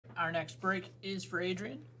Our next break is for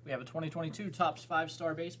Adrian. We have a 2022 Topps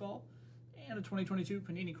 5-Star Baseball and a 2022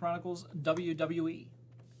 Panini Chronicles WWE.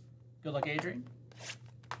 Good luck, Adrian.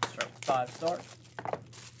 Start with 5 stars.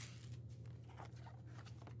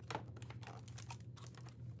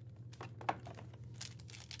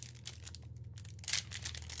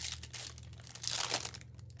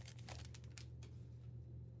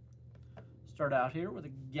 Start out here with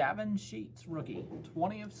a Gavin Sheets rookie,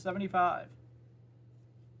 20 of 75.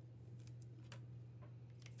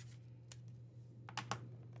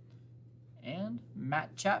 And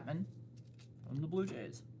Matt Chapman from the Blue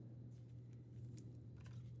Jays.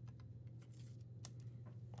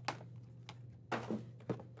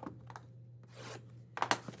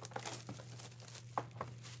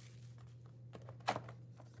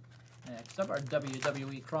 Next up, our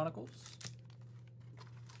WWE Chronicles.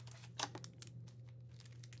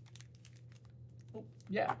 Oh,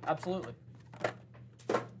 yeah, absolutely.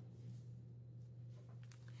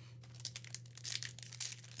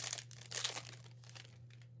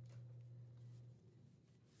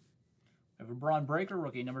 We have a Braun Breaker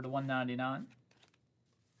rookie, number to 199.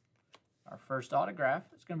 Our first autograph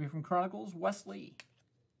is going to be from Chronicles, Wesley.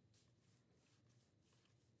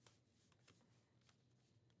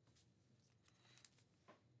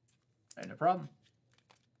 Hey, no problem.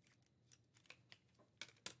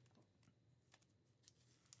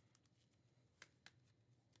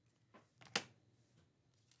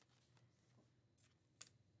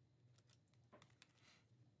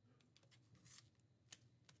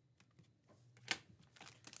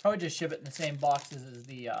 Probably just ship it in the same boxes as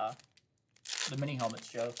the mini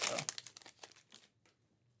helmets, Joe. So.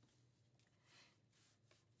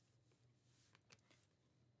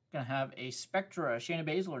 Gonna have a Spectra Shayna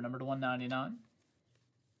Baszler, number to 199.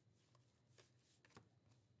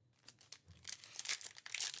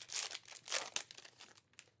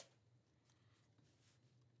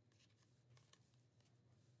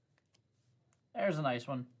 There's a nice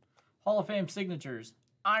one. Hall of Fame signatures,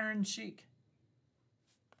 Iron Sheik.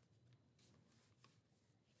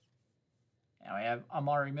 Now we have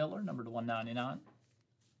Amari Miller, number to 199.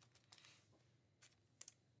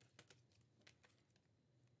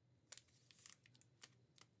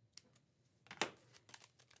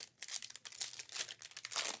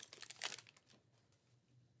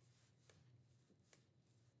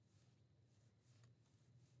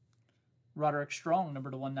 Roderick Strong, number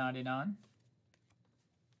to 199.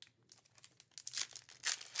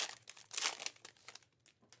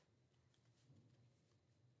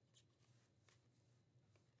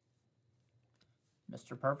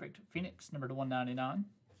 Mr. Perfect, Phoenix, number to 199.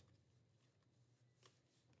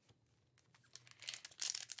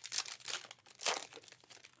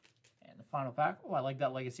 And the final pack. Oh, I like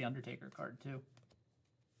that Legacy Undertaker card, too.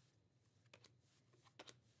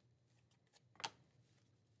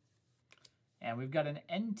 And we've got an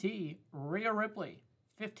NT Rhea Ripley,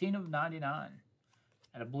 15 of 99.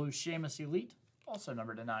 And a blue Sheamus Elite, also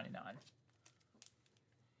numbered to 99.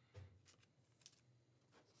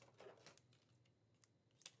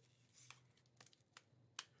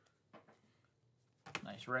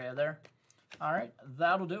 Nice Rhea there. All right,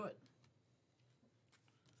 that'll do it.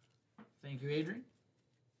 Thank you, Adrian.